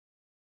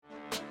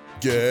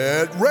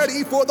Get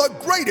ready for the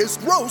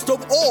greatest roast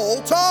of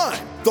all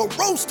time, the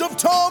Roast of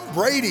Tom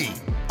Brady,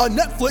 a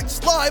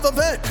Netflix live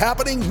event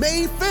happening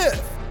May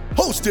 5th.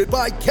 Hosted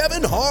by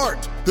Kevin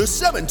Hart, the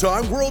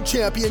 7-time world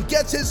champion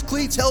gets his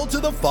cleats held to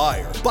the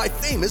fire by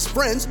famous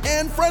friends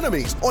and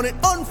frenemies on an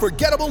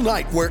unforgettable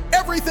night where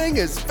everything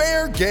is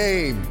fair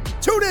game.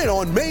 Tune in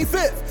on May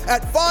 5th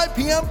at 5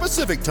 p.m.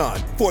 Pacific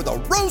time for the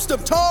Roast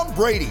of Tom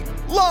Brady,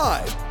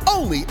 live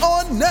only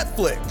on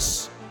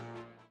Netflix.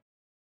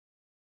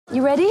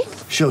 You ready?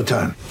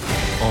 Showtime.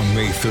 On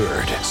May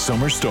 3rd,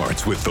 summer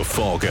starts with The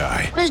Fall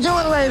Guy. Let's do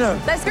it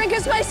later. Let's drink a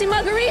spicy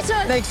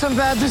margarita. Make some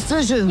bad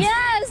decisions.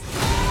 Yes!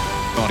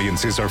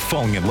 Audiences are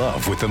falling in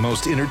love with the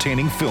most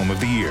entertaining film of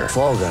the year.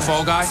 Fall Guy.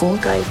 Fall Guy? Fall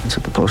Guy. That's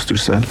what the poster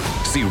said.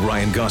 See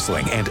Ryan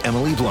Gosling and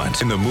Emily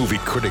Blunt in the movie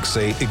critics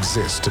say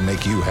exists to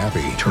make you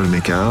happy. Trying to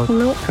make it out?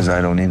 Nope. Because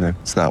I don't either.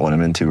 It's not what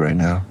I'm into right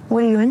now.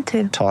 What are you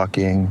into?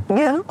 Talking.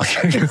 Yeah.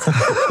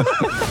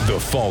 The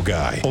Fall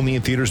Guy. Only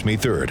in theaters May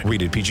 3rd.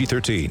 Rated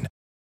PG-13.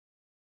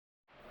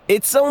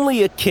 It's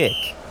only a kick,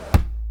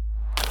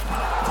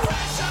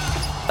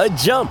 a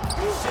jump,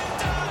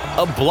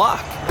 a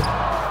block.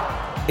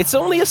 It's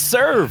only a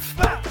serve.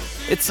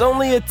 It's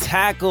only a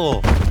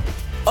tackle,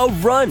 a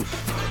run.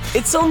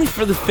 It's only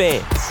for the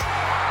fans.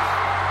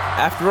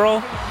 After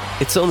all,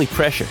 it's only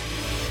pressure.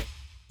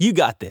 You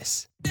got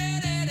this.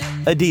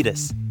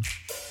 Adidas.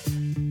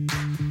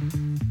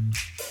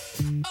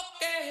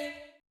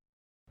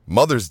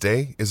 Mother's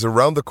Day is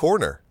around the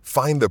corner.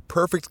 Find the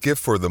perfect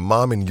gift for the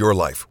mom in your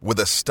life with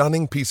a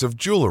stunning piece of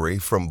jewelry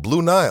from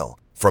Blue Nile.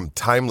 From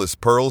timeless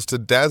pearls to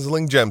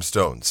dazzling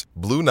gemstones,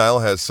 Blue Nile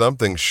has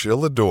something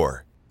she'll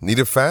adore. Need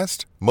it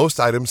fast? Most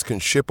items can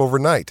ship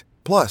overnight.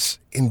 Plus,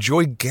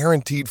 enjoy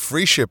guaranteed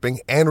free shipping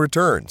and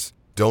returns.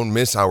 Don't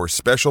miss our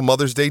special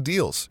Mother's Day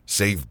deals.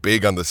 Save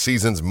big on the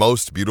season's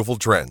most beautiful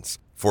trends.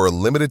 For a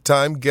limited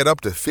time, get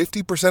up to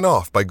 50%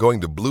 off by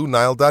going to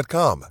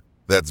BlueNile.com.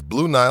 That's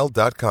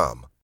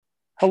BlueNile.com.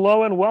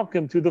 Hello and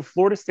welcome to the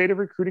Florida State of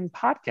Recruiting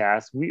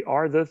podcast. We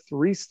are the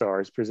 3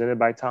 Stars presented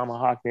by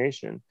Tomahawk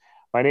Nation.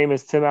 My name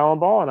is Tim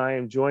Allenball, and I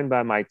am joined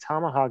by my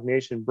Tomahawk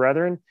Nation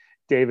brethren,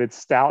 David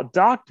Stout,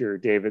 Dr.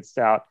 David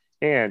Stout,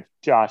 and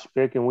Josh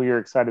Pick, and we are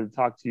excited to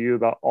talk to you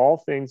about all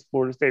things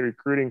Florida State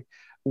recruiting.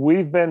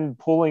 We've been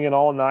pulling an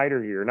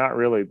all-nighter here, not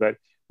really, but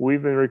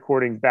we've been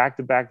recording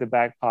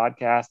back-to-back-to-back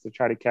podcasts to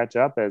try to catch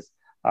up as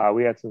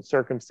we had some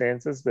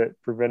circumstances that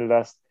prevented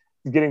us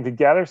getting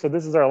together. So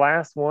this is our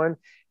last one.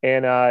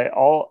 And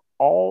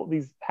all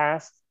these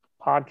past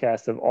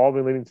podcasts have all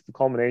been leading to the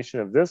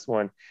culmination of this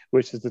one,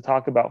 which is to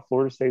talk about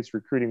Florida State's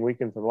recruiting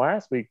weekend from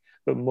last week,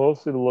 but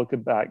mostly to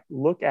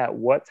look at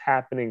what's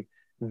happening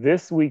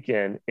this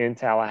weekend in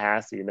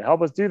Tallahassee. And to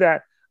help us do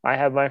that, I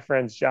have my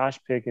friends Josh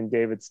Pick and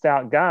David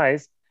Stout.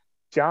 Guys,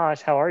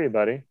 Josh, how are you,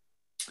 buddy?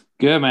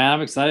 Good, man.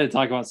 I'm excited to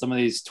talk about some of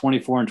these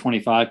 24 and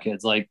 25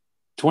 kids. Like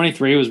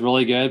 23 was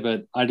really good,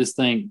 but I just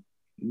think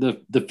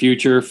the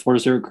future Florida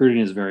State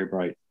recruiting is very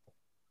bright.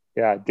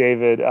 Yeah,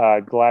 David,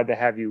 glad to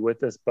have you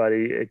with us,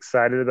 buddy.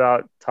 Excited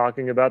about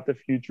talking about the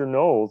future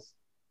Noles.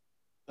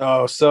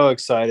 Oh, so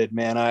excited,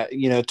 man.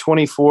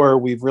 24,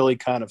 we've really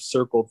kind of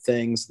circled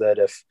things that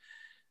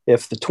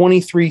if the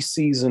 23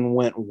 season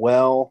went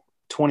well,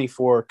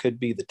 24 could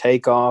be the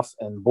takeoff.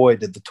 And boy,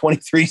 did the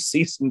 23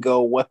 season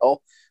go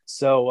well.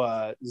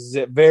 So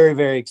very,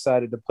 very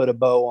excited to put a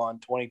bow on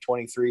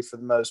 2023 for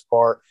the most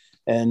part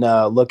and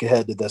look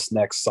ahead to this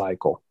next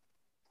cycle.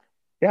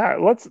 Yeah,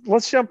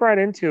 let's jump right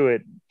into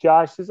it.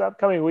 Josh, this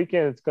upcoming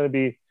weekend, it's going to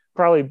be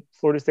probably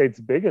Florida State's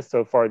biggest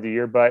so far of the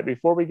year. But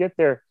before we get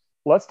there,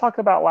 let's talk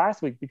about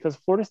last week because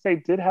Florida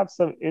State did have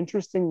some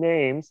interesting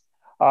names,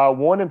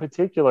 one in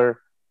particular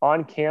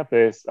on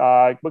campus.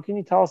 What can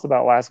you tell us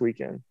about last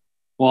weekend?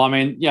 Well, I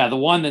mean, yeah, the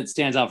one that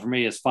stands out for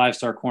me is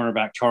 5-star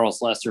cornerback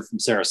Charles Lester from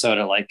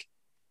Sarasota. Like,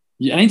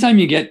 anytime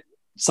you get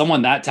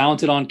someone that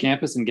talented on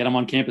campus and get them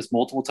on campus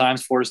multiple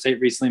times, Florida State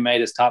recently made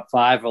his top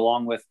 5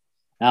 along with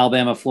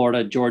Alabama,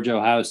 Florida, Georgia,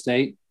 Ohio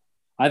State.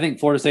 I think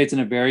Florida State's in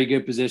a very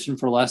good position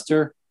for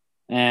Lester.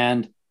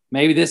 And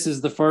maybe this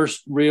is the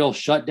first real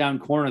shutdown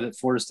corner that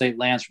Florida State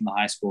lands from the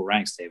high school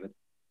ranks, David.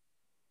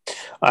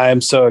 I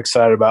am so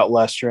excited about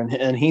Lester.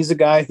 And he's a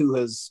guy who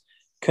has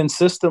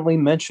consistently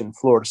mentioned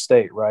Florida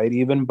State, right?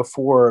 Even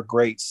before a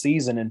great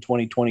season in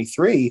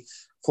 2023,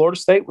 Florida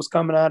State was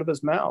coming out of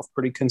his mouth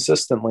pretty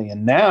consistently.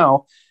 And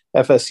now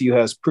FSU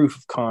has proof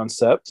of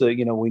concept.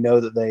 We know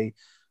that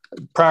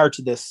prior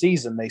to this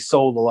season, they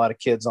sold a lot of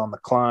kids on the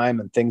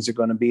climb and things are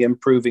going to be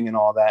improving and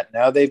all that.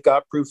 Now they've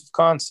got proof of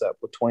concept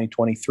with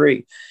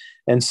 2023.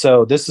 And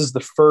so this is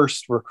the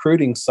first full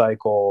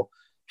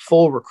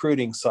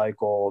recruiting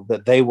cycle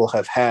that they will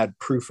have had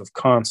proof of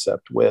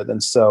concept with.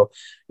 And so,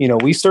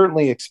 we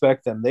certainly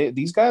expect them.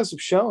 These guys have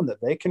shown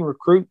that they can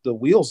recruit the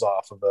wheels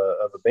off of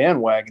a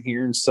bandwagon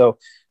here. And so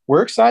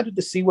we're excited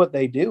to see what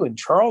they do. And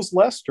Charles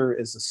Lester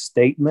is a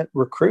statement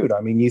recruit.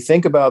 I mean, you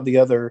think about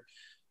the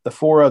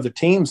 4 other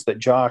teams that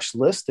Josh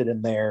listed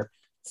in there.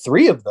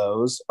 3 of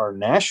those are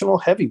national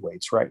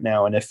heavyweights right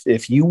now. And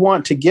if you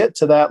want to get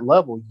to that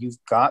level, you've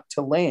got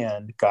to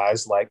land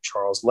guys like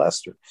Charles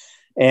Lester.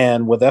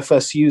 And with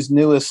FSU's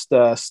newest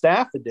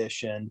staff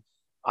addition,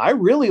 I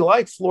really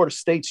like Florida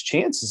State's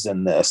chances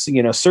in this.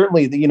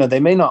 Certainly, they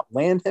may not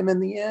land him in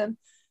the end,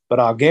 but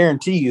I'll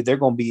guarantee you they're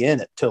going to be in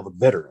it till the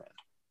bitter end.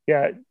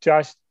 Yeah,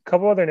 Josh, a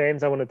couple other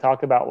names I want to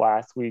talk about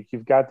last week.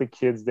 You've got the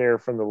kids there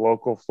from the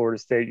local Florida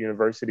State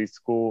University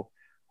school,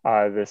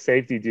 the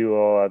safety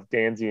duo of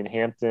Danzy and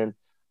Hampton.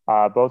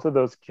 Both of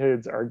those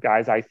kids are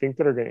guys I think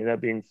that are going to end up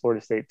being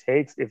Florida State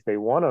takes if they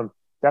want them.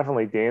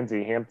 Definitely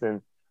Danzy,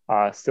 Hampton,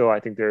 still I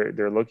think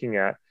they're looking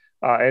at.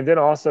 And then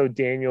also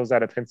Daniels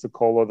out of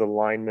Pensacola, the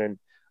lineman.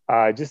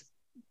 Just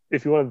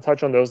if you wanted to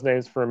touch on those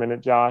names for a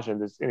minute, Josh, and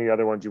there's any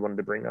other ones you wanted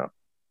to bring up.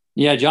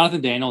 Yeah,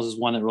 Jonathan Daniels is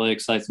one that really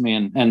excites me.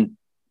 And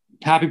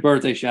happy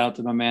birthday shout out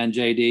to my man,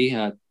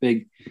 JD.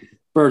 Big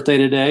birthday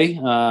today.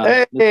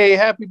 Hey,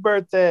 happy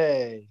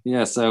birthday.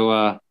 Yeah,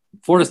 so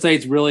Florida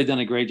State's really done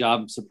a great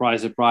job.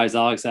 Surprise, surprise,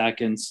 Alex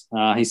Atkins.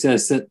 He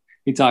says that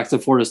he talks to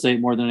Florida State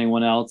more than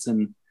anyone else.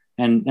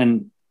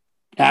 And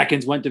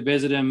Atkins went to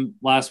visit him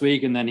last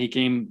week, and then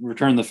he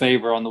returned the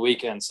favor on the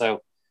weekend.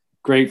 So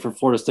great for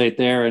Florida State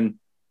there. And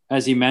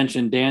as he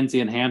mentioned,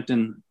 Danzy and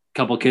Hampton, a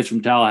couple of kids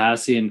from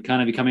Tallahassee, and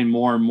kind of becoming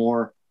more and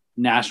more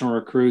national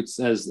recruits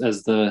as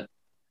the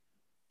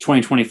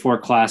 2024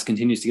 class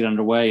continues to get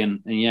underway. And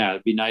yeah,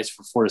 it'd be nice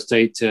for Florida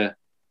State to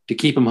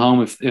keep him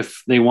home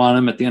if they want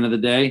him at the end of the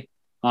day.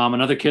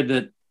 Another kid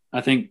that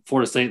I think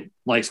Florida State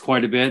likes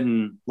quite a bit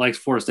and likes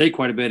Florida State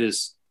quite a bit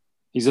is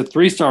he's a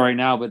 3-star right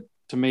now, but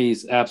to me,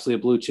 he's absolutely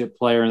a blue chip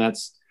player, and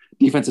that's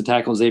defensive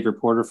tackle Xavier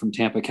Porter from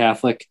Tampa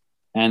Catholic.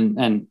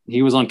 And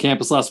he was on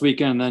campus last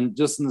weekend, and then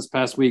just in this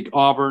past week,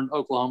 Auburn,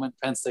 Oklahoma, and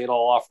Penn State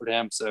all offered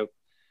him. So,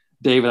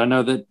 David, I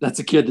know that's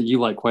a kid that you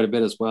like quite a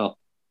bit as well.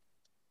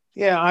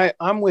 Yeah,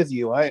 I'm with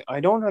you. I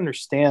don't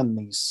understand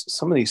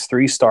some of these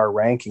 3-star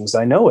rankings.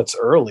 I know it's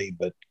early,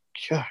 but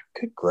God,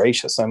 good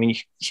gracious. I mean,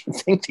 you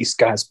think these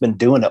guys been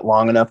doing it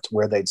long enough to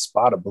where they'd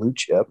spot a blue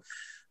chip.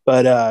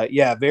 But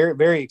yeah, very,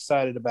 very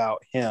excited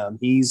about him.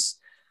 He's,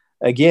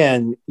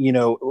 again,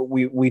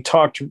 we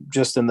talked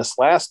just in this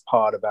last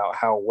pod about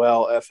how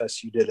well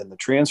FSU did in the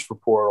transfer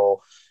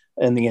portal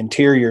and the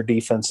interior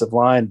defensive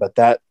line, but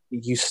that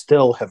you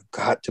still have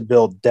got to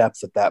build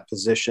depth at that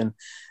position.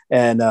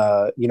 And,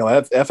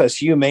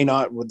 FSU may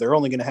not, they're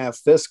only going to have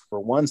Fisk for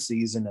one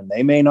season, and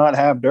they may not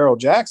have Darrell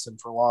Jackson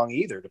for long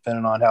either,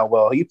 depending on how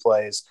well he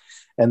plays.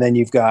 And then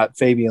you've got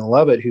Fabian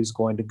Lovett, who's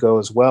going to go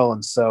as well.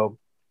 And so,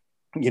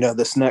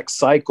 this next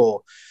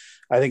cycle,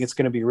 I think it's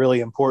going to be really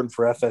important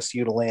for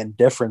FSU to land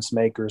difference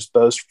makers,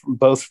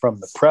 both from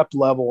the prep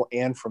level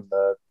and from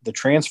the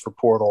transfer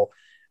portal.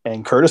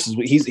 And Curtis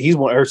he's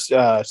one, or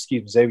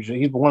Xavier,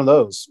 he's one of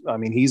those. I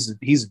mean, he's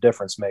a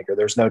difference maker.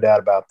 There's no doubt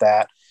about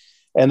that.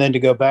 And then to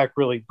go back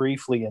really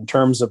briefly in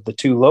terms of the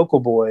 2 local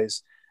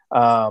boys,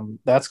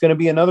 that's going to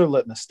be another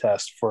litmus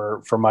test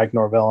for Mike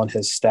Norvell and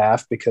his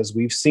staff, because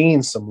we've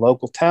seen some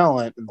local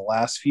talent in the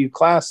last few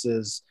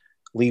classes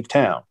leave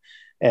town.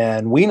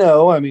 And we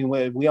know, I mean,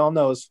 we all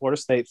know as Florida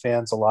State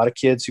fans, a lot of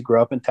kids who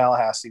grew up in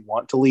Tallahassee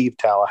want to leave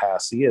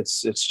Tallahassee.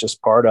 It's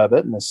just part of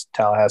it. And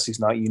Tallahassee's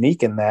not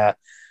unique in that.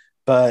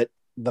 But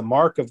the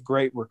mark of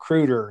great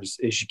recruiters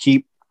is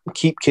you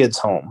keep kids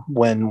home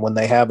when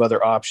they have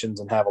other options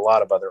and have a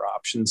lot of other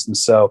options. And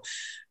so,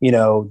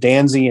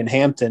 Danzy and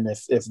Hampton,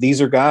 if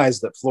these are guys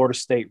that Florida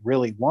State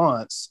really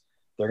wants,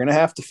 they're going to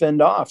have to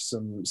fend off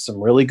some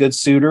really good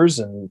suitors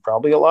and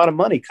probably a lot of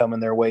money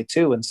coming their way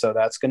too. And so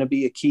that's going to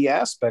be a key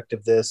aspect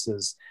of this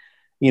is,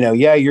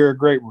 yeah, you're a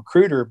great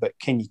recruiter, but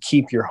can you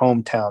keep your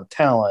hometown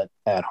talent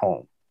at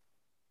home?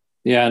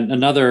 Yeah. And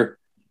another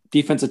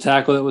defensive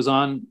tackle that was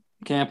on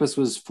campus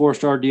was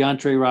 4-star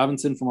DeAndre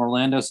Robinson from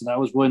Orlando. So that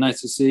was really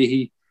nice to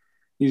see.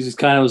 He just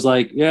kind of was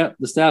like, yeah,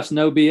 the staff's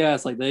no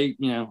BS. Like they're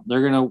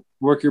going to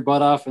work your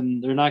butt off,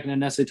 and they're not going to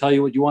necessarily tell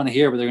you what you want to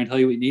hear, but they're going to tell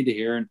you what you need to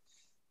hear.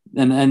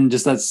 And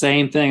just that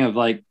same thing of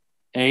like,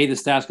 A, the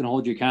staff's going to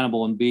hold you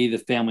accountable, and B, the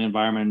family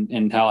environment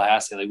in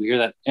Tallahassee. Like we hear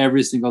that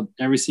every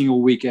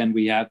single weekend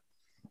we have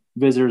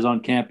visitors on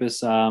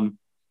campus. And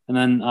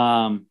then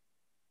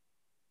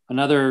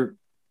another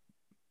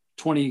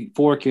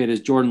 24 kid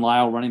is Jordan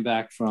Lyle, running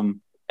back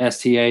from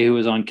STA, who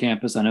is on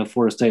campus. I know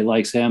Florida State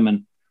likes him,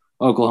 and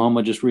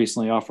Oklahoma just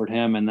recently offered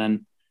him. And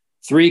then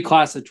 3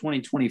 class of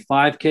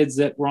 2025 kids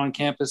that were on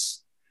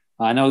campus.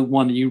 I know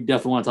one that you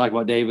definitely want to talk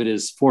about, David,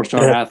 is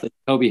 4-star athlete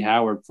Toby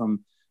Howard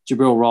from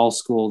Jabril Rawls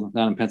School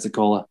down in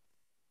Pensacola.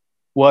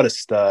 What a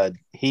stud.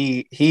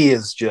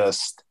 He's a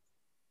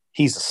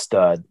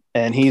stud.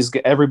 And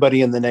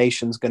everybody in the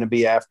nation's going to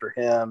be after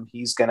him.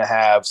 He's going to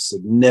have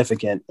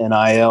significant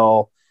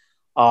NIL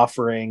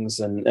offerings,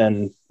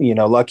 and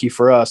lucky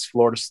for us,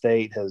 Florida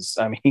State has.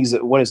 I mean, he's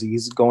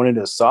going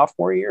into his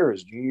sophomore year or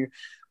his junior,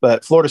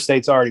 but Florida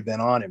State's already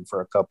been on him for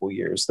a couple of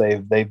years.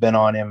 They've been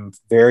on him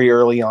very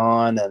early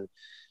on, and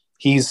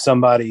he's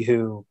somebody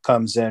who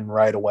comes in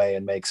right away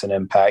and makes an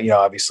impact.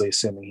 Obviously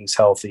assuming he's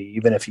healthy,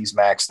 even if he's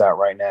maxed out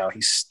right now,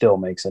 he still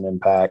makes an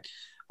impact.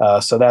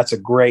 So that's a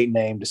great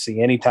name to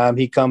see. Anytime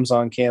he comes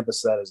on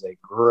campus, that is a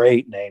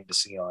great name to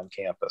see on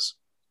campus.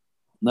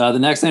 The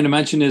next name to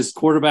mention is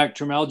quarterback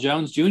Tramel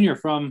Jones Jr.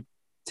 from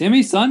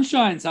Timmy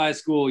Sunshine's high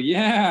school.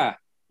 Yeah.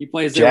 He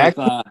plays there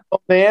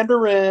with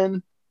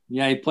Mandarin.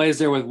 Yeah, he plays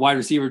there with wide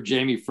receiver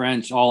Jamie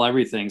French, all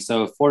everything.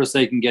 So if Florida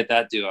State can get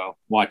that duo,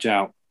 watch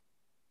out.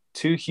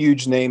 Two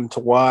huge names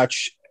to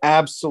watch.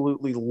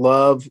 Absolutely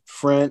love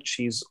French.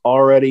 He's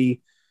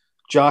already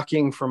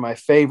jockeying for my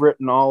favorite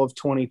in all of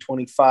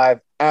 2025.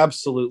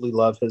 Absolutely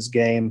love his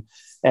game.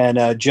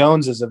 And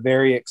Jones is a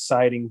very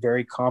exciting,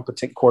 very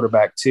competent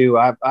quarterback too.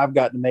 I've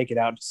gotten to make it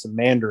out to some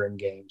Mandarin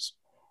games.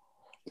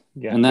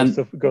 Yeah, and then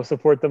go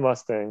support the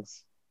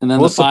Mustangs. And then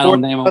the final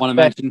name I want to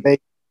mention,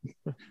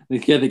 the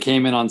kid that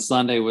came in on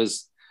Sunday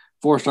was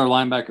four-star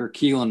linebacker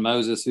Keelan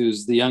Moses,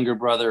 who's the younger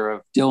brother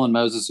of Dylan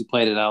Moses, who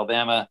played at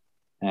Alabama.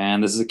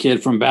 And this is a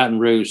kid from Baton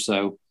Rouge.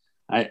 So,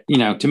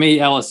 to me,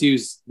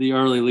 LSU's the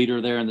early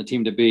leader there in the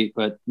team to beat,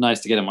 but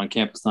nice to get him on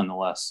campus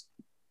nonetheless.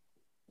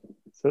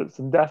 So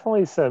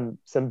definitely some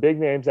big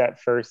names at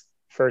first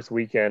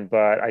weekend,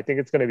 but I think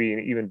it's going to be an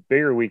even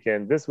bigger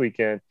weekend this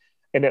weekend.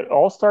 And it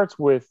all starts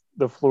with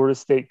the Florida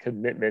State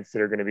commitments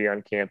that are going to be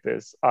on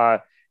campus.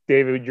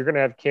 David, you're going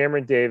to have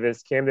Cameron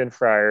Davis, Camden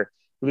Fryer,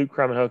 Luke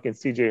Krummenhoek, and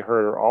CJ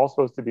Hurd are all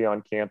supposed to be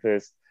on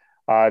campus.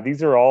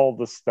 These are all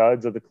the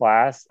studs of the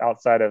class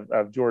outside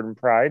of Jordan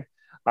Pride.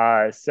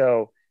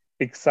 So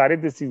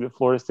excited to see that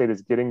Florida State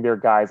is getting their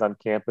guys on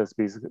campus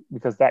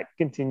because that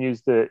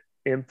continues to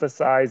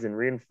emphasize and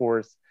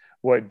reinforce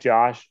what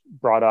Josh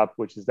brought up,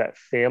 which is that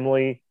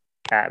family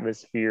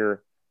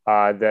atmosphere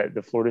that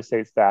the Florida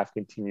State staff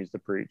continues to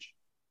preach.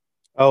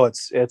 Oh,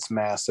 it's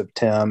massive,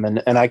 Tim.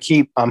 And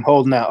I'm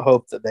holding out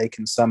hope that they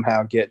can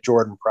somehow get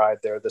Jordan Pride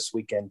there this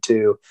weekend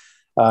too,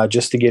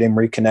 just to get him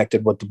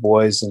reconnected with the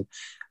boys. And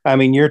I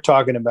mean, you're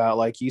talking about,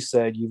 like you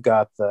said, you've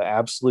got the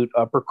absolute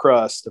upper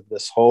crust of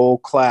this whole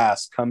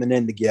class coming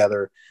in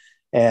together.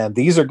 And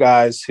these are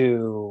guys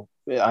who,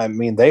 I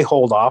mean, they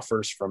hold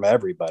offers from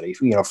everybody.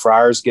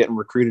 Fryer's getting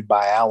recruited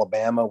by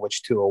Alabama,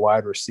 which to a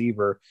wide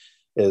receiver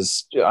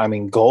is,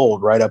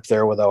 gold right up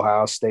there with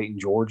Ohio State and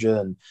Georgia.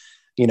 And,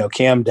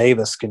 Cam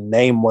Davis can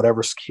name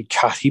whatever.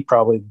 God, he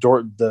probably,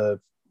 the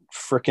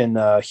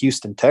freaking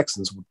Houston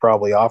Texans would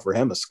probably offer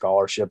him a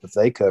scholarship if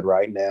they could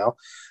right now.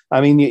 I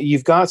mean,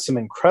 you've got some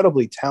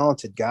incredibly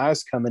talented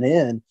guys coming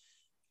in.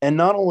 And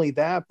not only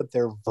that, but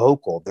they're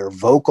vocal. They're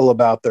vocal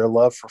about their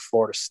love for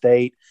Florida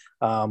State.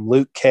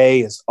 Luke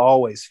Kay is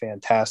always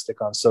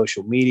fantastic on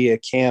social media.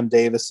 Cam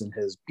Davis and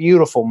his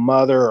beautiful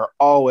mother are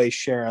always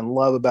sharing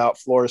love about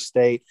Florida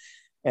State.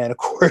 And, of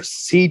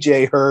course,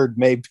 CJ Hurd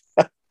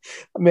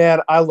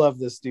man, I love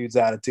this dude's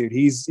attitude.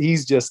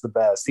 He's just the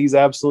best. He's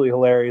absolutely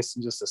hilarious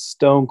and just a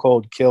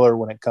stone-cold killer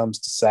when it comes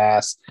to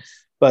sass.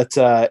 But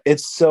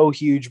it's so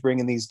huge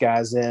bringing these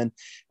guys in.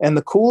 And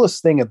the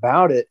coolest thing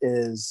about it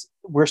is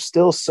we're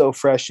still so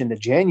fresh into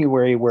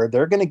January where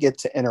they're going to get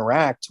to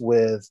interact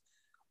with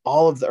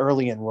all of the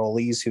early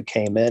enrollees who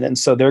came in. And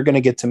so they're going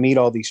to get to meet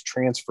all these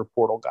transfer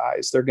portal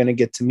guys. They're going to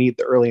get to meet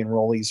the early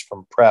enrollees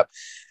from prep.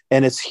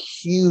 And it's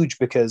huge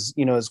because,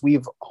 as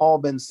we've all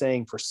been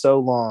saying for so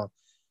long,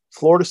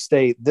 Florida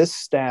State, this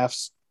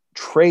staff's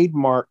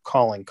trademark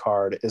calling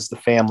card is the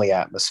family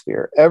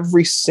atmosphere.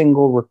 Every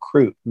single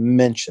recruit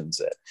mentions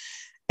it.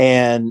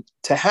 And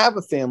to have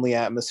a family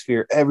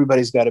atmosphere,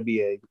 everybody's got to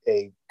be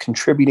a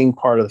contributing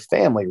part of the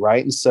family,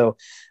 right? And so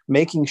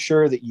making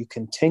sure that you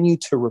continue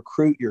to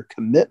recruit your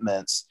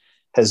commitments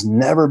has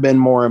never been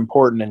more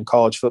important in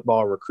college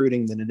football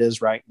recruiting than it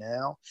is right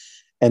now.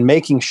 And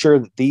making sure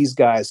that these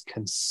guys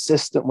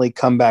consistently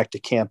come back to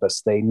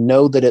campus. They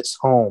know that it's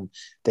home.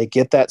 They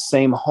get that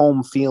same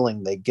home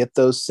feeling. They get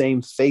those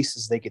same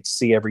faces they get to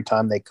see every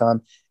time they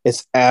come.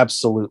 It's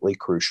absolutely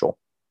crucial.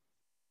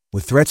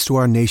 With threats to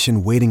our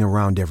nation waiting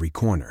around every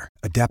corner,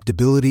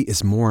 adaptability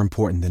is more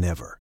important than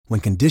ever.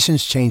 When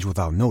conditions change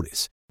without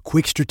notice,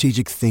 quick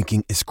strategic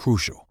thinking is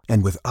crucial.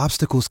 And with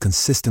obstacles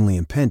consistently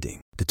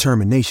impending,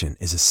 determination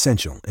is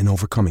essential in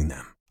overcoming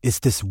them. It's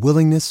this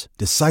willingness,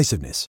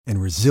 decisiveness, and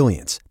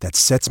resilience that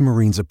sets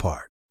Marines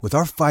apart. With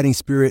our fighting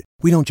spirit,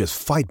 we don't just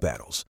fight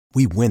battles,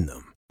 we win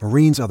them.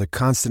 Marines are the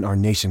constant our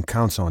nation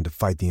counts on to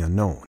fight the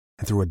unknown.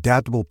 And through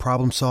adaptable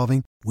problem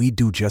solving, we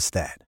do just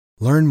that.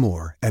 Learn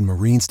more at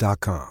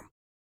marines.com.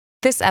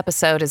 This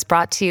episode is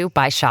brought to you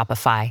by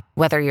Shopify.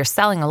 Whether you're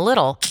selling a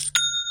little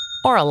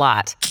or a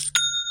lot,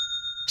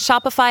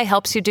 Shopify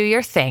helps you do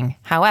your thing,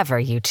 however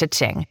you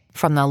cha-ching.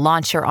 From the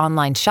launch your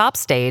online shop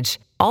stage,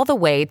 all the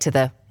way to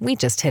the we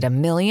just hit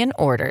 1 million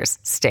orders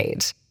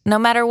stage. No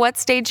matter what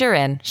stage you're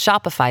in,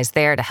 Shopify's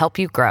there to help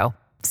you grow.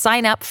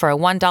 Sign up for a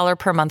 $1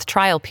 per month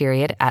trial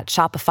period at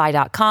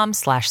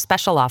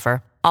shopify.com/special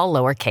offer, all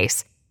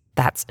lowercase.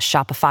 That's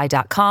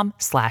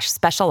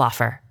shopify.com/special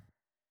offer.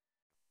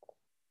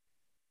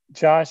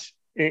 Josh,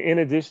 in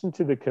addition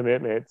to the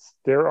commitments,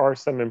 there are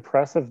some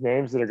impressive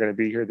names that are going to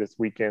be here this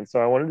weekend. So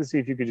I wanted to see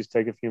if you could just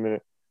take a few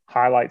minutes,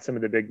 highlight some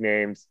of the big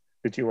names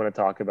that you want to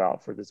talk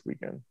about for this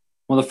weekend.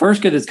 Well, the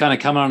first kid that's kind of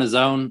coming on his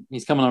own,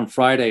 he's coming on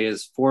Friday,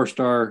 is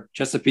four-star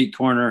Chesapeake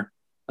corner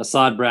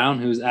Assad Brown,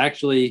 who's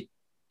actually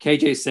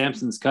KJ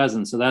Sampson's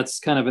cousin. So that's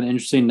kind of an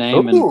interesting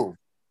name. Ooh. And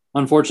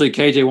unfortunately,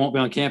 KJ won't be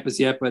on campus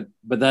yet, but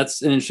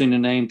that's an interesting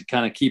name to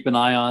kind of keep an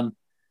eye on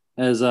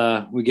as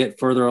we get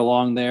further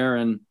along there.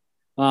 And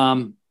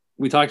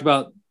we talked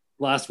about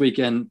last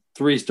weekend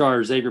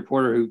 3-star Xavier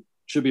Porter, who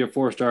should be a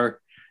 4-star.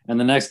 And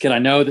the next kid I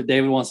know that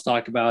David wants to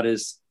talk about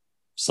is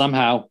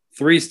somehow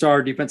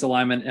 3-star defensive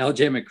lineman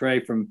LJ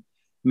McCray from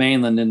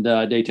Mainland and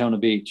Daytona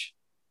Beach.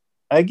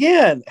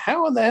 Again,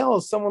 how in the hell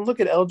does someone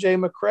look at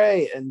LJ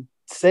McCray and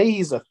say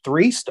he's a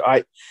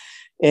 3-star?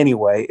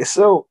 Anyway,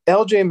 so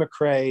LJ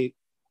McCray,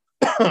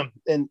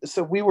 and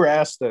so we were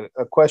asked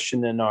a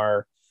question in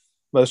our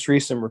most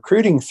recent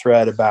recruiting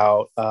thread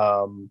about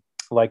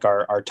like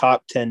our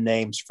top 10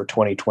 names for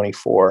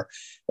 2024.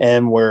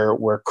 And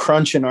we're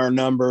crunching our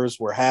numbers.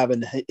 We're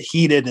having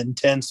heated,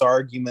 intense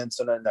arguments.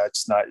 And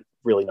it's not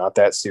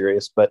that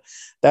serious, but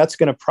that's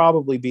going to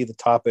probably be the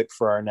topic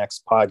for our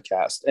next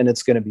podcast. And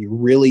it's going to be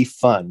really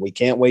fun. We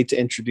can't wait to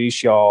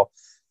introduce y'all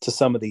to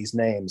some of these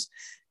names.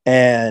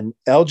 And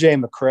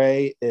LJ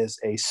McCray is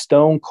a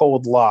stone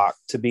cold lock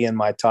to be in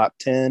my top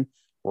 10.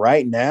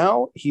 Right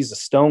now, he's a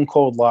stone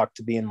cold lock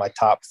to be in my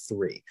top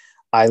 3.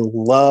 I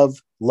love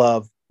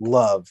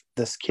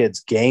this kid's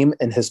game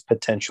and his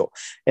potential.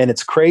 And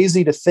it's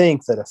crazy to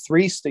think that a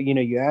 3-star,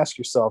 you ask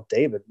yourself,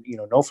 David,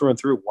 no through and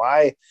through,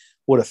 why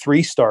would a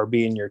 3-star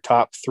be in your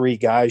top 3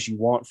 guys you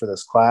want for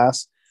this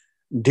class?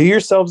 Do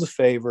yourselves a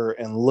favor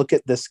and look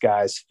at this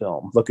guy's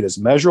film. Look at his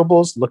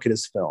measurables, look at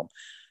his film.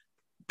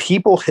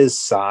 People his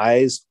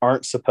size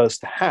aren't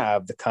supposed to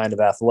have the kind of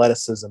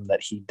athleticism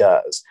that he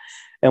does.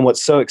 And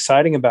what's so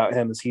exciting about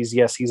him is he's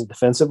a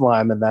defensive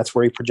lineman. That's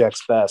where he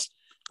projects best.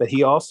 But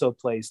he also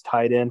plays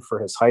tight end for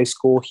his high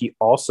school. He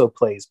also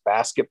plays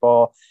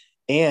basketball.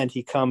 And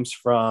he comes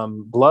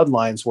from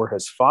bloodlines where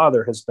his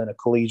father has been a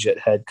collegiate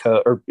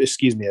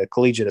a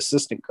collegiate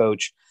assistant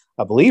coach,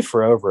 I believe,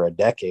 for over a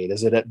decade.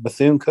 Is it at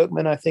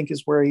Bethune-Cookman, I think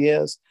is where he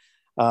is.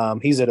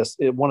 He's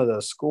at one of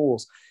those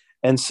schools.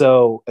 And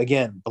so,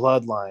 again,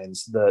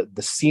 bloodlines,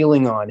 the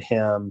ceiling on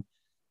him,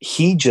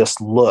 he just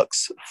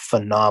looks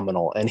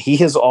phenomenal. And he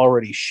has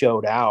already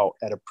showed out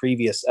at a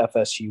previous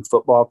FSU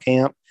football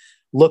camp,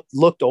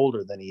 looked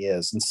older than he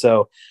is. And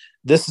so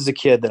this is a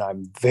kid that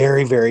I'm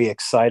very, very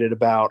excited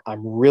about.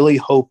 I'm really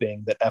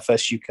hoping that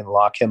FSU can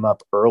lock him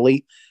up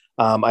early.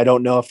 I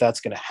don't know if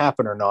that's going to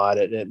happen or not.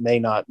 It may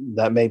not.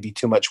 That may be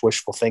too much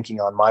wishful thinking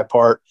on my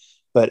part.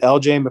 But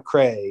LJ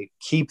McCray,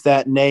 keep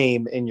that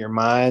name in your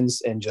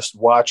minds and just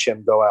watch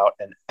him go out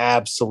and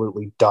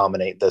absolutely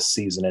dominate this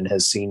season in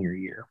his senior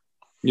year.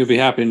 You'll be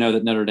happy to know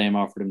that Notre Dame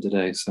offered him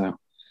today. So,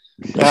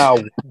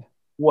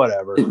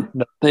 whatever.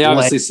 They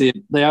obviously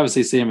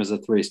see him as a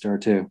 3-star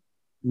too.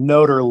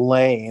 Notre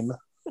Lame.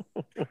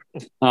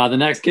 The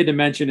next kid to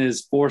mention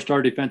is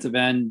 4-star defensive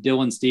end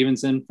Dylan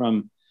Stevenson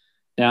from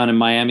down in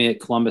Miami at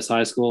Columbus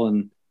High School,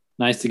 and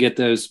nice to get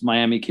those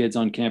Miami kids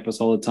on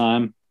campus all the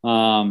time.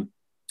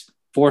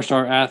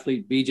 4-star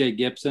athlete BJ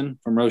Gibson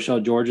from Rochelle,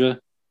 Georgia,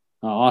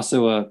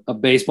 also a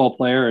baseball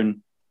player,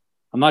 and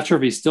I'm not sure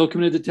if he's still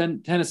committed to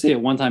Tennessee.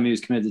 At one time, he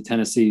was committed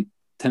to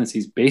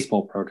Tennessee's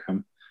baseball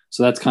program,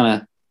 so that's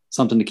kind of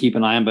something to keep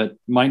an eye on. But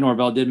Mike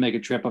Norvell did make a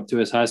trip up to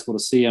his high school to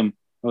see him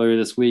earlier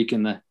this week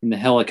in the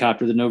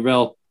helicopter, the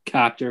Norvell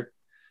copter.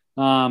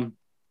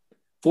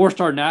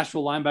 4-star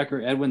Nashville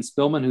linebacker Edwin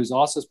Spillman, who's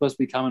also supposed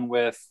to be coming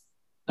with,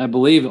 I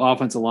believe,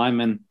 offensive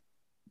lineman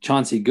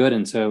Chauncey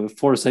Gooden. So if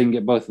Florida State can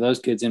get both of those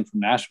kids in from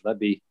Nashville, that'd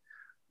be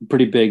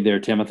pretty big there,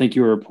 Tim. I think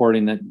you were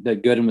reporting that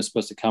Gooden was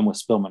supposed to come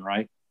with Spillman,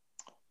 right?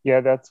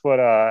 Yeah, that's what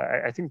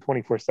I think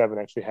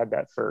 24/7 actually had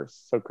that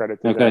first. So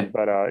credit to them.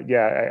 But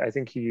I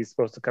think he's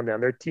supposed to come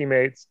down. They're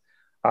teammates.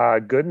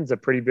 Gooden's a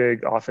pretty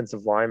big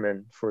offensive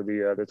lineman for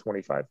the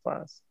 25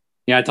 class.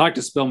 Yeah, I talked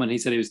to Spillman. He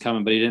said he was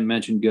coming, but he didn't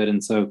mention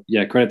Gooden. So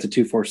yeah, credit to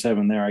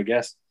 247 there, I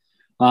guess.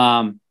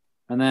 And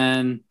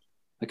then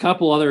a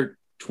couple other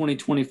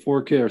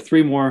 2024 kids, or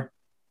 3 more.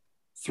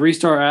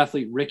 3-star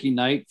athlete Ricky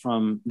Knight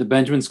from the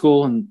Benjamin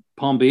School in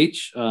Palm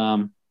Beach.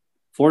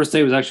 Florida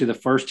State was actually the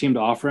first team to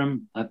offer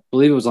him. I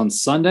believe it was on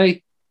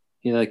Sunday.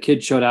 The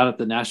kid showed out at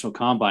the National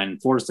Combine.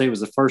 Florida State was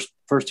the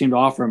first team to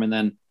offer him, and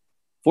then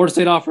Florida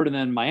State offered, and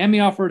then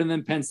Miami offered, and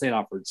then Penn State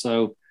offered.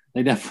 So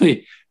they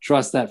definitely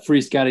trust that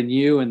free scouting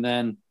you. And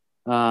then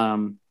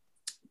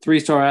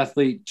 3-star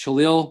athlete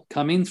Chalil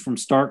Cummings from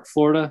Stark,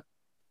 Florida,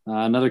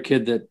 another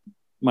kid that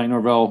Mike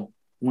Norvell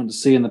went to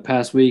see in the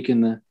past week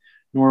in the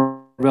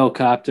Norvell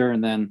copter.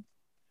 And then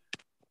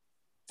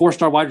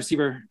 4-star wide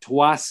receiver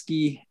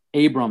Tawaski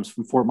Abrams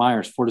from Fort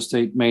Myers. Florida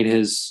State made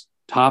his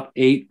top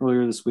 8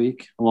 earlier this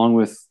week, along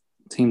with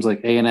teams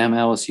like A&M,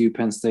 LSU,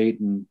 Penn State,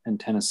 and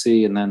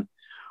Tennessee. And then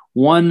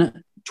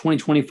one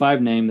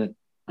 2025 name that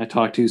I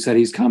talked to said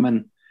he's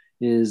coming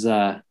is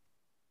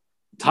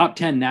top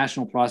 10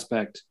 national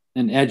prospect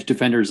and edge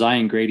defender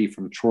Zion Grady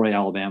from Troy,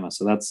 Alabama.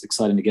 So that's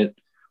exciting to get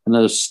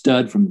another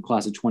stud from the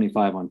class of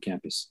 25 on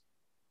campus.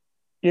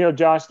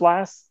 Josh,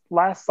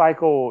 last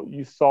cycle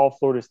you saw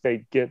Florida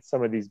State get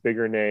some of these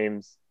bigger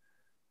names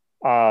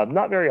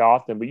not very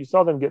often, but you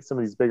saw them get some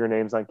of these bigger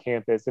names on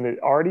campus. And it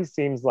already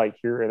seems like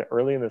here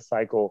early in the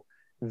cycle,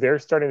 they're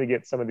starting to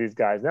get some of these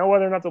guys. Now,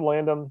 whether or not to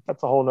land them,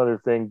 that's a whole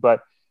nother thing,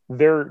 but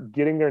they're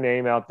getting their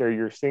name out there.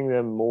 You're seeing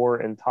them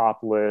more in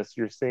top lists.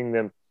 You're seeing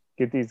them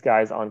get these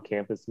guys on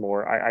campus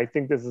more. I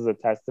think this is a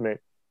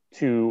testament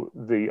to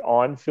the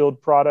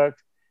on-field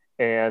product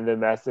and the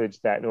message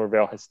that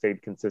Norvell has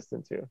stayed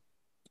consistent to.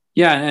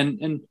 Yeah,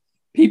 and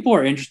people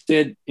are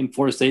interested in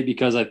Florida State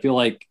because I feel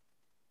like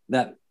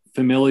that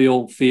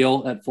familial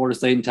feel at Florida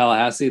State and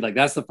Tallahassee, like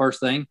that's the first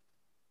thing.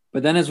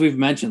 But then as we've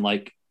mentioned,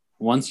 like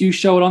once you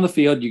show it on the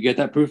field, you get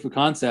that proof of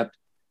concept,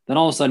 then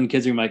all of a sudden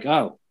kids are like,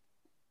 oh,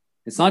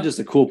 it's not just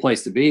a cool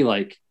place to be.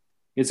 Like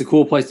it's a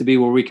cool place to be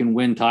where we can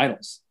win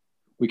titles.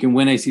 We can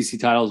win ACC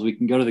titles. We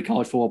can go to the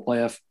college football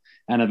playoff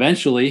and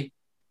eventually,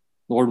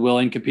 Lord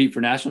willing, compete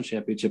for national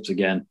championships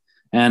again.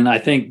 And I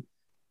think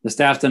the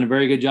staff's done a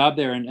very good job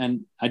there.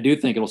 And I do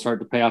think it'll start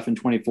to pay off in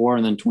 24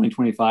 and then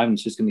 2025. And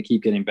it's just going to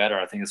keep getting better.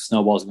 I think the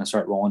snowball is going to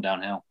start rolling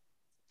downhill.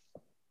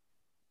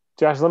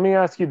 Josh, let me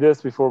ask you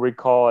this before we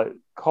call it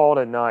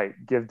a night.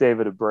 Give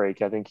David a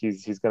break. I think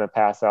he's going to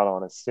pass out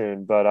on us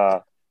soon.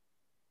 But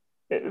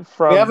we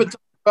haven't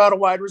talked about a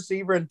wide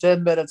receiver in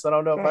 10 minutes. I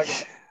don't know if I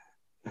can.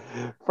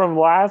 From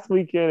last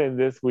weekend and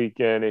this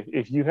weekend,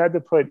 if you had to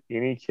put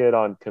any kid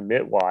on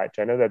commit watch,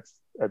 I know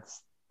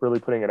that's really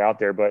putting it out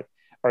there, but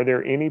are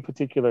there any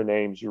particular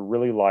names you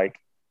really like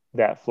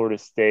that Florida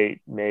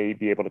State may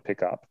be able to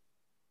pick up?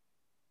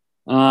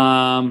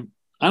 I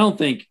don't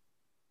think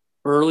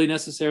early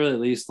necessarily, at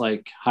least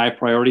like high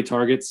priority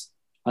targets.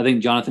 I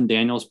think Jonathan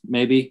Daniels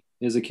maybe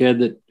is a kid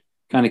that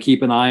kind of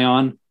keep an eye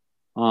on.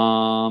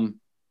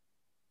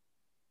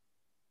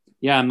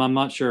 Yeah, I'm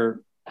not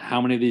sure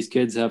how many of these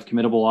kids have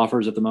committable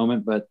offers at the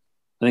moment, but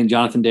I think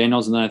Jonathan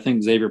Daniels and then I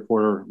think Xavier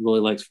Porter really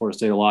likes Florida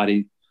State a lot.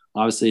 He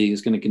obviously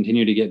is going to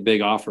continue to get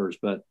big offers,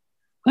 but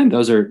I think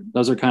those are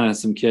kind of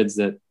some kids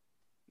that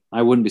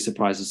I wouldn't be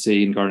surprised to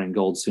see in Garnet and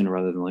Gold sooner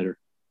rather than later.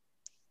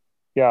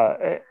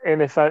 Yeah,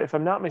 and if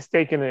I'm not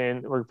mistaken,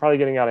 and we're probably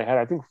getting out ahead,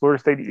 I think Florida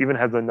State even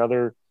has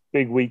another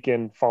big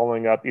weekend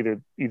following up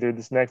either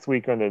this next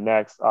week or the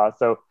next.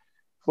 So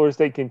Florida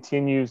State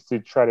continues to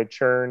try to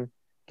churn,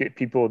 get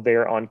people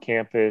there on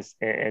campus,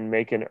 and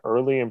make an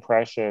early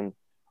impression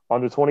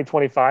on the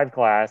 2025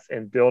 class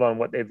and build on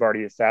what they've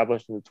already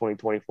established in the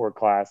 2024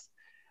 class.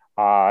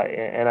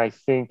 And I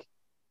think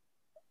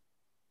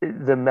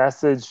the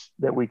message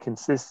that we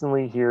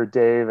consistently hear,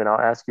 Dave, and I'll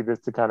ask you this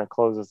to kind of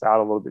close us out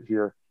a little bit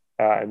here,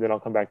 and then I'll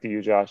come back to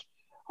you, Josh.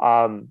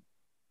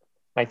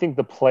 I think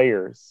the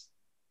players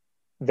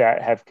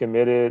that have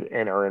committed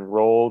and are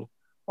enrolled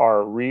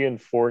are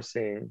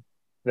reinforcing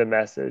the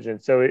message.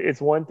 And so it's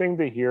one thing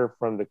to hear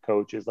from the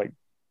coaches, like,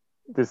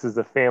 this is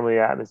a family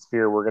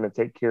atmosphere. We're going to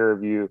take care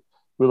of you.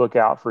 We look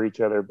out for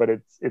each other. But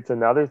it's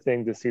another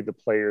thing to see the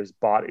players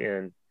bought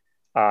in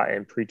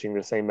and preaching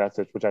the same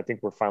message, which I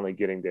think we're finally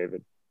getting,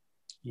 David.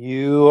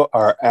 You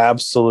are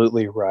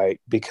absolutely right,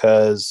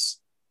 because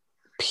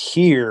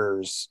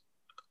peers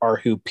are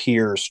who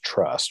peers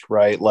trust,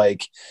 right?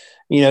 Like,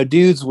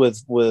 dudes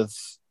with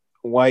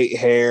white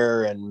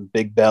hair and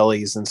big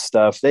bellies and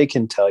stuff, they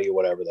can tell you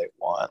whatever they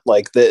want.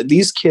 Like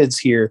these kids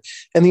here,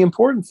 and the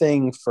important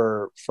thing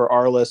for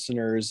our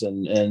listeners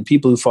and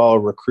people who follow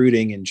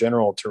recruiting in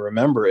general to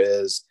remember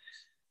is,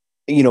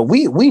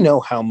 we know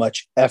how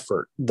much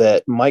effort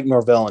that Mike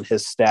Norvell and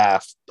his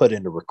staff put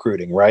into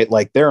recruiting, right?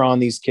 Like they're on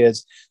these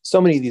kids.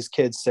 So many of these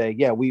kids say,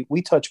 yeah,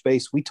 we touch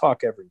base, we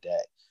talk every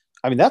day.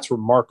 I mean, that's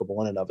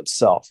remarkable in and of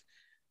itself.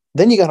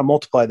 Then you got to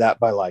multiply that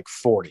by like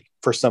 40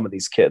 for some of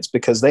these kids,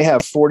 because they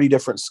have 40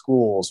 different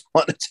schools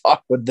want to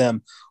talk with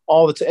them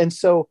all the time. And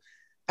so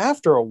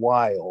after a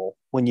while,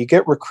 when you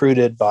get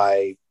recruited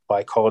by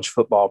college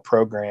football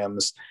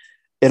programs,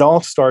 it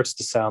all starts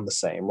to sound the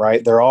same,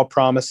 right? They're all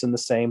promising the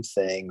same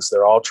things.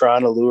 They're all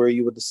trying to lure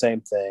you with the same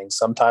things.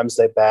 Sometimes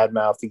they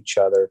badmouth each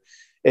other.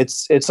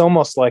 It's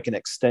almost like an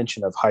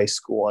extension of high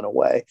school in a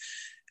way.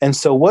 And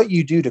so what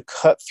you do to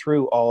cut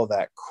through all of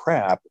that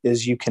crap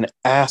is you can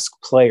ask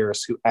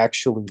players who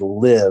actually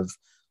live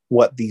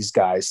what these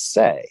guys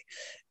say.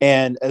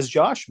 And as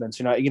Josh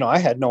mentioned, I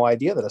had no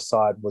idea that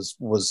Assad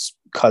was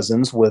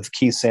cousins with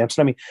Keith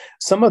Sampson. I mean,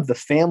 some of the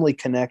family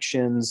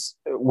connections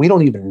we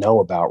don't even know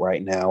about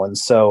right now. And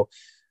so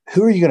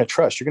who are you going to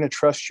trust? You're going to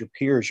trust your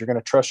peers. You're going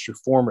to trust your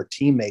former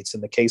teammates.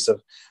 In the case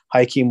of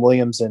Hakeem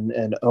Williams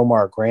and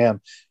Omar Graham,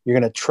 you're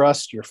going to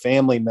trust your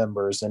family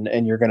members,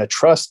 and you're going to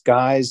trust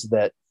guys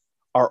that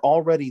are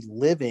already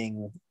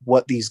living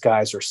what these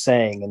guys are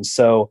saying. And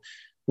so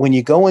when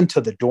you go into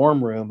the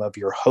dorm room of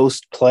your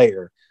host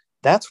player,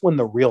 that's when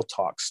the real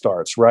talk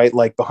starts, right?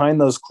 Like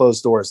behind those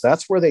closed doors,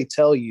 that's where they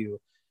tell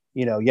you,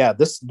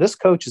 this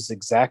coach is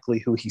exactly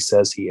who he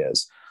says he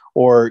is.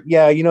 Or,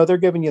 they're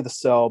giving you the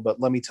sell,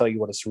 but let me tell you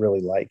what it's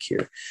really like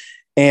here.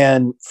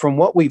 And from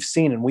what we've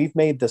seen, and we've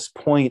made this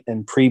point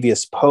in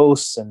previous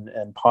posts and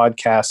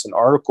podcasts and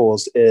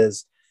articles,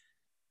 is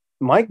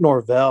Mike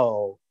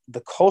Norvell,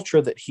 the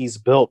culture that he's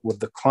built with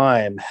the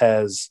Climb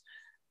has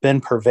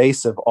been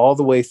pervasive all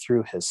the way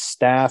through his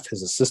staff,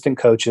 his assistant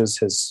coaches,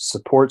 his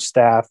support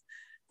staff,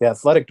 the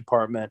athletic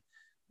department,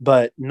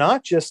 but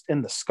not just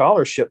in the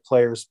scholarship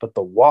players, but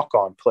the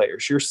walk-on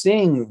players. You're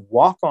seeing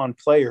walk-on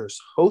players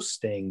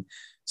hosting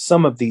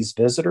some of these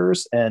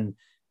visitors. And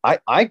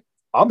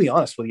I'll be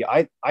honest with you,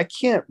 I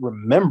can't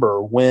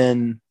remember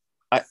when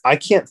I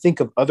can't think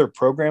of other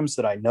programs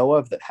that I know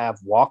of that have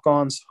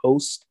walk-ons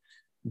host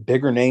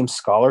bigger name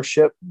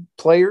scholarship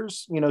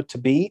players, to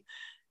be.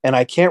 And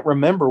I can't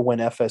remember when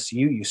FSU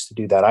used to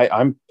do that.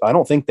 I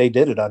don't think they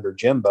did it under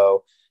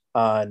Jimbo,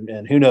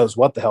 and who knows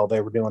what the hell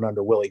they were doing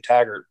under Willie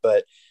Taggart.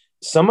 But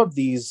some of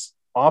these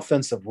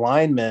offensive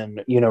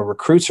linemen,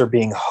 recruits are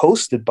being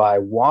hosted by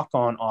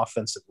walk-on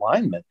offensive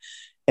linemen.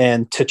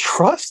 And to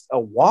trust a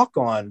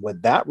walk-on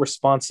with that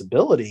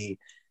responsibility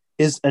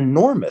is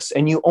enormous.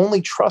 And you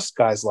only trust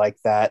guys like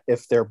that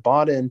if they're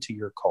bought into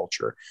your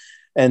culture.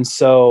 And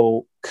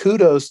so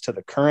kudos to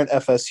the current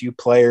FSU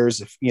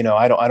players. If,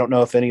 I don't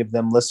know if any of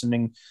them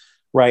listening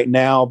right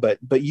now, but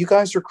you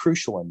guys are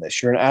crucial in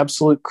this. You're an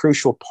absolute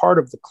crucial part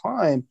of the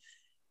climb,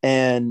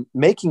 and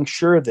making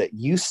sure that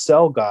you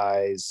sell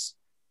guys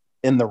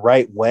in the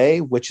right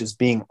way, which is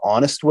being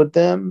honest with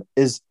them,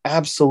 is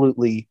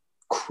absolutely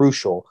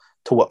crucial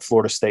to what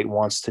Florida State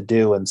wants to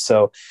do. And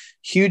so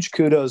huge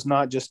kudos,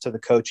 not just to the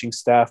coaching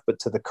staff, but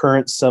to the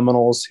current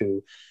Seminoles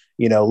who,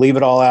 leave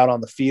it all out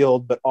on the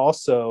field, but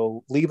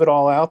also leave it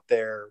all out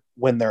there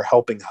when they're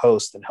helping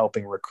host and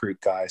helping recruit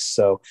guys.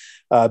 So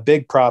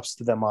big props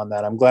to them on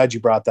that. I'm glad you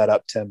brought that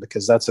up, Tim,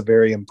 because that's a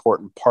very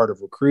important part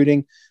of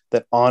recruiting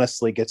that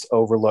honestly gets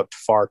overlooked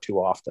far too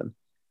often.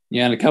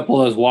 Yeah, and a couple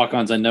of those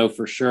walk-ons I know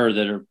for sure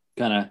that are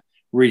kind of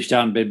reached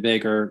out and been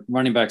big are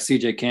running back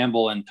CJ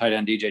Campbell and tight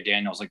end DJ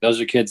Daniels. Like, those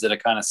are kids that I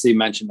kind of see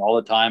mentioned all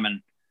the time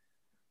and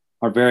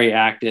are very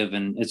active,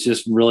 and it's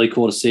just really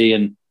cool to see.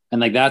 And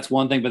like, that's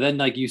one thing. But then,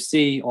 like, you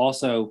see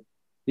also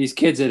these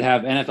kids that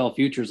have NFL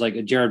futures, like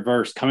a Jared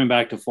Verse coming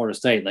back to Florida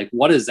State. Like,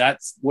 what does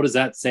that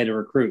say to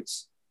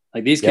recruits?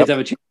 Like, these kids have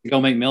a chance to go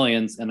make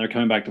millions, and they're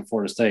coming back to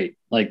Florida State.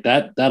 Like,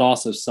 that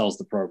also sells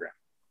the program.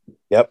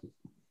 Yep.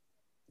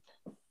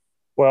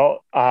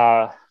 Well,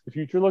 the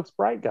future looks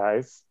bright,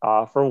 guys.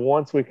 For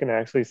once, we can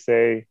actually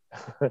say,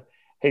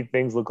 hey,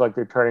 things look like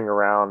they're turning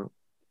around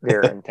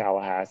there in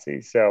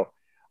Tallahassee. So,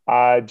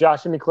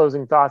 Josh, any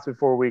closing thoughts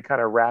before we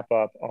kind of wrap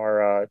up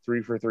our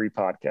 3 for 3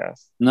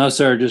 podcast? No,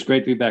 sir. Just great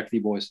to be back with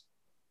you boys.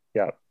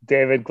 Yeah.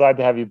 David, glad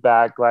to have you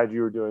back. Glad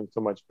you were doing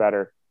so much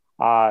better.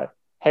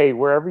 Hey,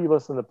 wherever you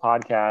listen to the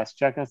podcast,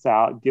 check us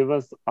out. Give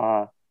us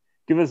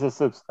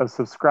a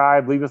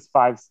subscribe. Leave us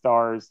 5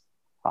 stars.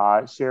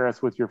 Share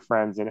us with your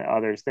friends and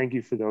others. Thank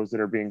you for those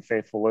that are being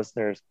faithful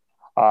listeners.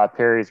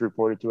 Perry's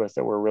reported to us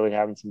that we're really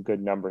having some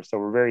good numbers, so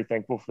we're very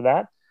thankful for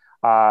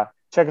that.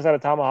 Check us out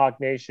at Tomahawk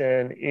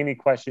Nation. Any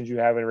questions you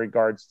have in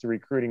regards to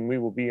recruiting, we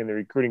will be in the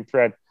recruiting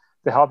thread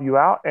to help you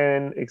out,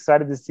 and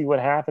excited to see what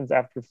happens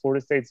after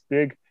Florida State's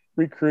big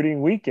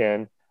recruiting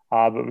weekend.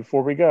 But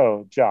before we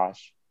go,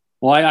 Josh.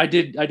 Well, I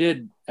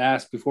did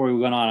ask before we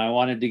went on. I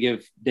wanted to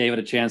give David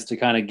a chance to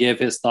kind of give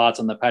his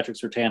thoughts on the Patrick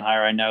Surtain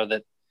hire. I know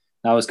that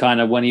was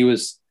kind of when he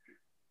was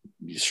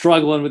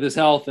struggling with his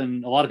health,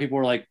 and a lot of people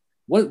were like,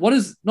 what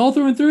does Noel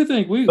Through and Through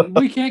think?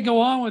 We can't go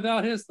on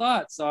without his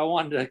thoughts. So I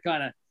wanted to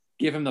kind of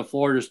give him the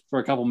floor just for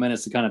a couple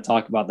minutes to kind of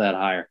talk about that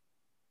hire.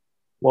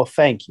 Well,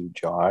 thank you,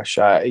 Josh.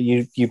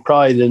 You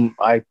probably didn't.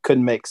 I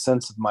couldn't make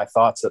sense of my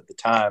thoughts at the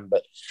time,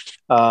 but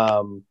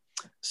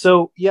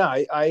so yeah,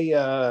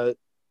 I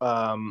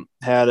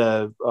had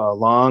a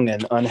long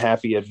and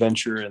unhappy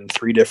adventure in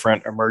 3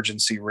 different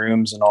emergency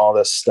rooms and all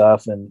this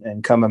stuff,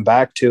 and coming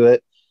back to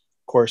it.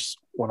 Of course,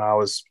 when I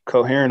was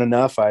coherent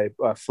enough, I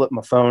flipped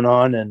my phone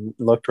on and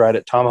looked right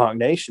at Tomahawk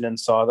Nation and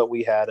saw that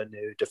we had a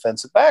new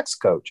defensive backs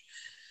coach.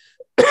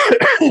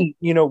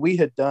 We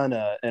had done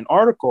an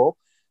article,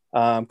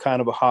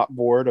 kind of a hot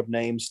board of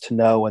names to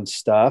know and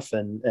stuff.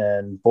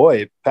 And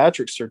boy,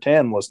 Patrick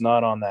Surtain was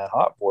not on that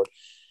hot board.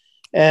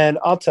 And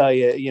I'll tell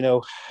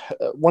you,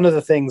 one of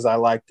the things I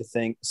like to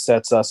think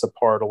sets us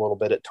apart a little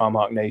bit at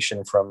Tomahawk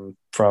Nation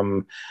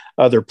from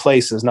other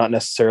places, not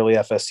necessarily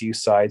FSU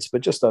sites,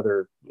 but just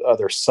other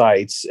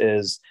sites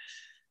is,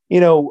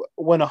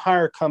 when a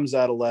hire comes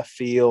out of left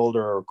field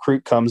or a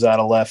recruit comes out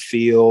of left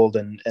field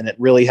and it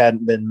really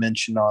hadn't been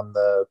mentioned on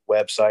the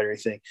website or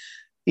anything,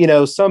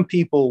 some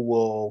people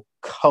will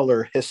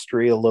color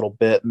history a little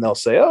bit and they'll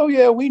say, oh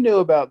yeah, we knew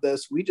about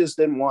this. We just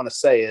didn't want to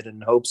say it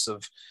in hopes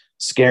of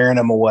scaring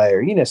them away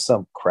or,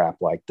 some crap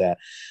like that.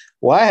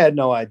 Well, I had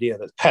no idea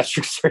that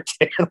Patrick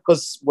Surtain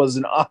was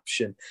an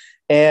option.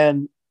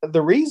 And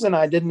the reason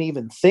I didn't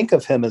even think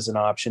of him as an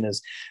option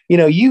is,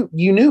 you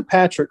knew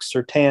Patrick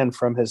Surtain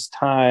from his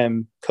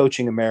time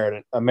coaching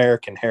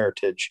American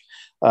Heritage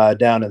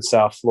down in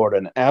South Florida,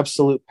 an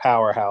absolute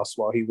powerhouse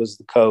while he was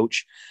the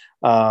coach.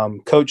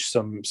 Coached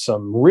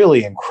some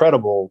really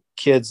incredible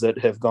kids that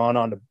have gone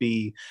on to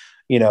be,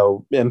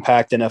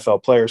 impact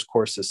NFL players. Of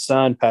course, his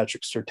son,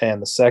 Patrick Surtain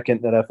II,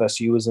 that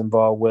FSU was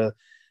involved with,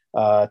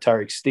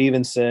 Tyreek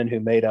Stevenson, who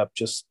made up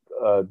just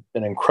an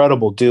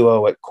incredible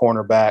duo at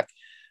cornerback.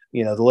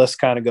 the list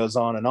kind of goes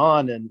on.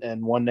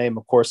 And one name,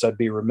 of course, I'd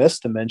be remiss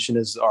to mention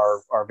is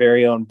our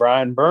very own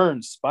Brian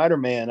Burns,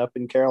 Spider-Man up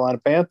in Carolina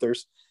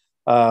Panthers,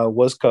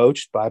 was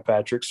coached by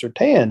Patrick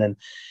Surtain. And,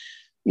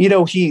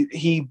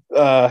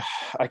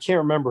 I can't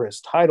remember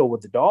his title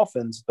with the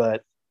Dolphins,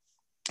 but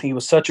he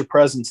was such a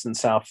presence in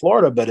South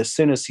Florida. But as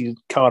soon as he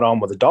caught on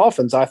with the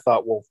Dolphins, I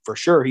thought, well, for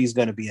sure he's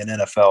going to be an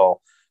NFL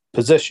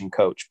position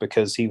coach,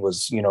 because he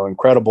was,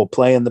 incredible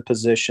playing the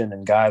position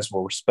and guys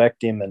will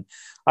respect him. And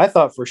I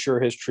thought for sure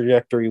his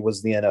trajectory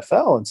was the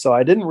NFL. And so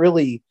I didn't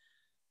really,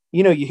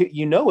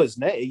 his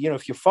name.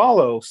 If you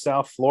follow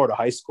South Florida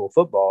high school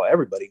football,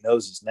 everybody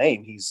knows his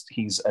name.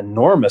 He's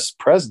enormous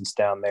presence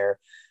down there.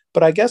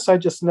 But I guess I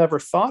just never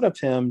thought of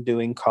him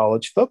doing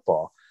college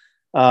football.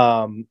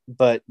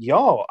 But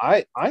y'all,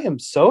 I am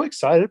so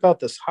excited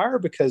about this hire,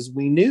 because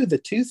we knew the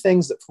two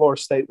things that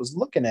Florida State was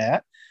looking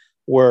at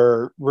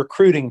were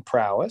recruiting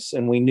prowess.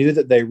 And we knew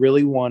that they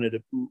really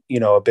wanted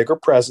a bigger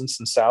presence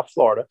in South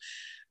Florida,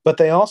 but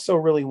they also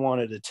really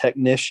wanted a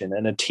technician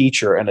and a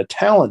teacher and a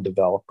talent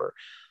developer.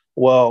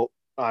 Well,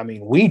 I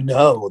mean, we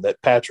know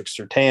that Patrick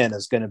Surtain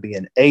is going to be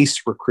an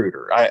ace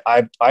recruiter.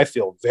 I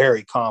feel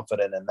very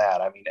confident in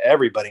that. I mean,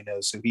 everybody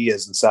knows who he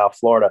is in South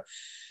Florida.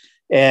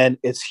 And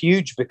it's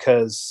huge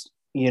because,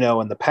 in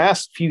the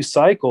past few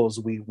cycles,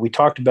 we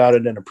talked about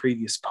it in a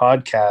previous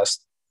podcast,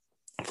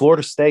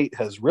 Florida State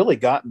has really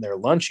gotten their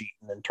lunch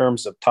eaten in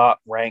terms of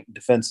top-ranked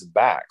defensive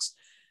backs.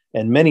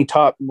 And many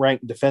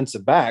top-ranked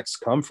defensive backs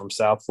come from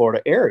South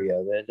Florida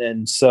area.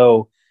 And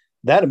so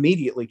that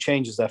immediately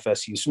changes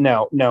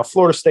FSU. Now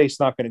Florida State's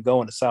not going to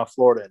go into South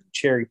Florida and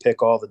cherry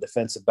pick all the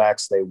defensive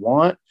backs they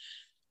want,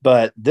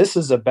 but this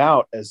is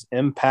about as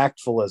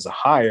impactful as a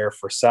hire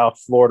for South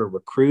Florida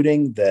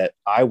recruiting that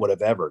I would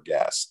have ever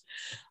guessed.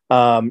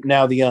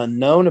 Now, the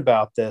unknown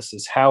about this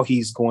is how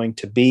he's going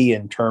to be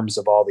in terms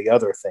of all the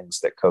other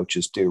things that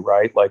coaches do,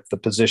 right? Like the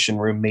position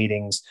room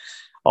meetings,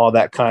 all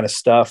that kind of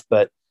stuff.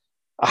 But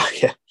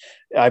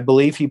I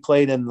believe he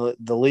played in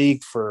the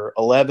league for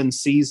 11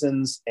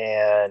 seasons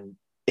and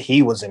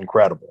he was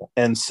incredible.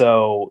 And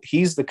so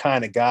he's the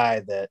kind of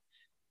guy that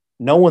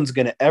no one's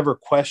going to ever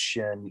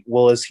question,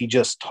 well, is he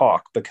just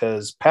talk?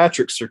 Because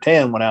Patrick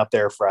Surtain went out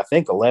there for, I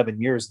think, 11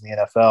 years in the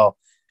NFL,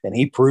 and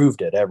he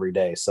proved it every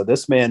day. So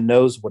this man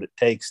knows what it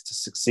takes to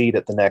succeed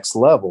at the next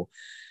level.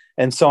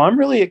 And so I'm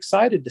really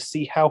excited to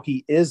see how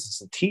he is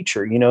as a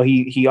teacher.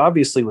 He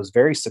obviously was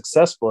very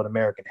successful at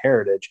American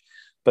Heritage,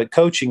 but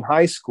coaching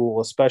high school,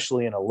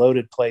 especially in a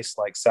loaded place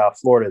like South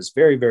Florida, is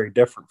very, very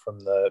different from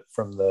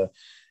the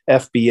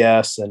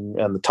FBS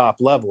and the top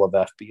level of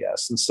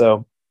FBS. And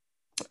so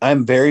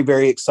I'm very,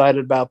 very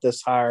excited about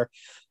this hire.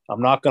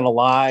 I'm not going to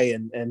lie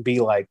and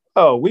be like,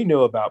 oh, we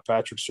knew about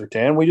Patrick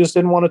Surtain. We just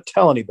didn't want to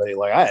tell anybody.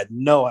 Like, I had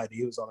no idea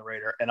he was on the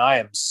radar. And I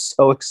am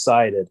so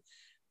excited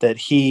that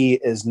he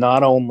is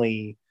not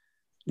only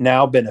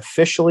now been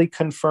officially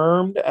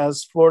confirmed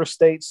as Florida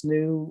State's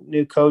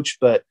new coach,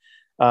 but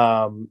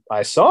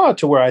I saw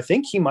to where I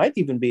think he might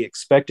even be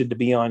expected to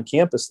be on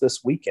campus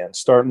this weekend,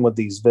 starting with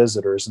these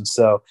visitors. And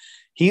so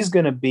he's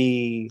going to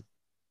be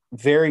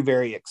very,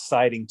 very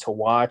exciting to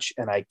watch.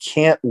 And I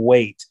can't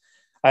wait.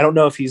 I don't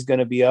know if he's going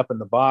to be up in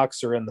the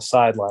box or in the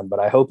sideline, but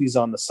I hope he's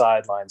on the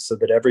sideline so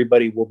that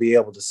everybody will be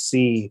able to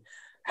see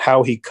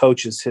how he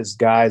coaches his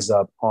guys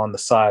up on the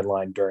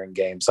sideline during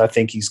games. I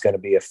think he's going to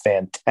be a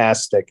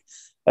fantastic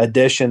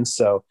addition.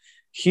 So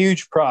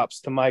huge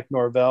props to Mike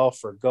Norvell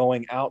for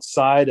going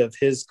outside of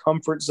his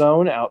comfort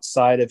zone,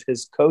 outside of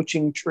his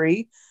coaching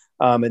tree,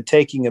 and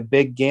taking a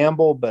big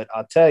gamble. But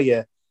I'll tell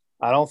you,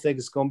 I don't think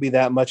it's going to be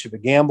that much of a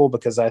gamble,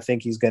 because I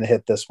think he's going to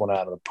hit this one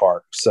out of the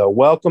park. So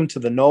welcome to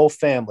the Knoll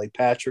family,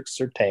 Patrick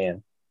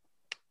Surtain.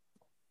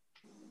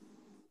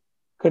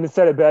 Couldn't have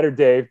said it better,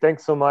 Dave.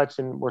 Thanks so much.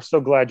 And we're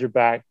so glad you're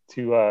back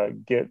to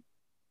get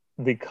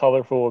the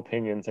colorful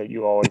opinions that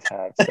you always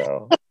have.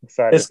 So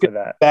excited it's for good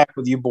that. Back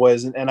with you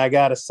boys. And I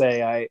got to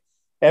say,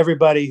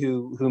 everybody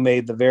who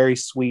made the very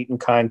sweet and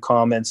kind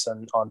comments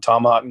on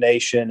Tomahawk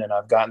Nation, and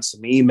I've gotten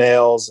some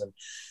emails and,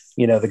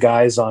 the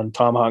guys on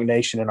Tomahawk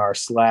Nation in our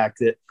Slack,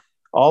 that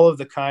all of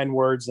the kind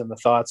words and the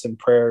thoughts and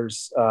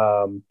prayers,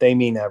 they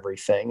mean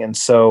everything. And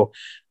so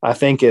I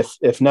think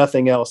if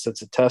nothing else,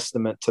 it's a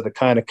testament to the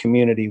kind of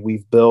community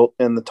we've built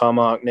in the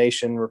Tomahawk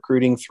Nation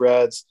recruiting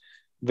threads.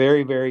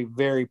 Very, very,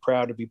 very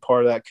proud to be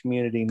part of that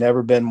community.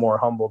 Never been more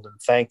humbled and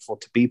thankful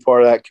to be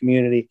part of that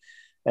community.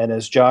 And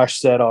as Josh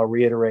said, I'll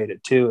reiterate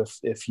it too.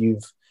 If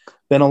you've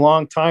been a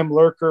long time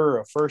lurker, or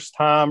a first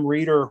time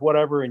reader or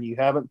whatever, and you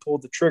haven't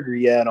pulled the trigger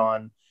yet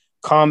on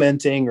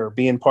commenting or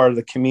being part of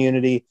the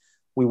community,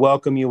 we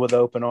welcome you with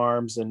open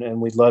arms, and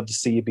we'd love to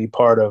see you be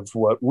part of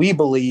what we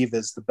believe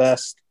is the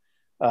best,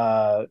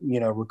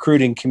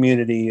 recruiting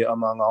community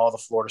among all the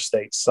Florida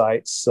State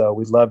sites. So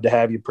we'd love to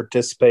have you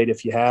participate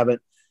if you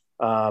haven't.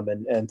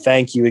 And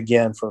thank you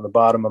again from the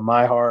bottom of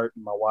my heart,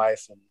 and my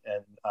wife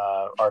and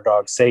our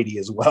dog Sadie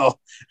as well.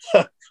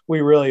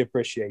 We really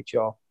appreciate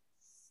y'all.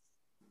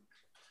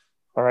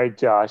 All right,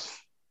 Josh.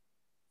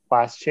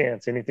 Last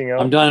chance. Anything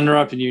else? I'm done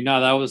interrupting you. No,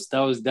 that was.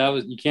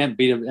 You can't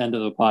beat the end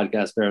of the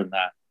podcast better than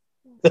that.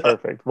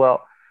 Perfect.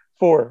 Well,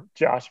 for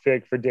Josh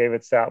Pick, for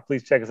David Stout,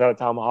 please check us out at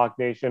Tomahawk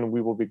Nation.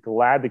 We will be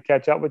glad to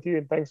catch up with you.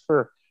 And thanks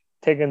for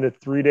taking the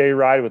 3-day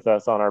ride with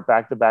us on our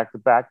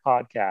back-to-back-to-back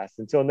podcast.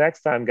 Until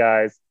next time,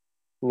 guys,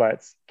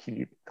 let's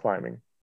keep climbing.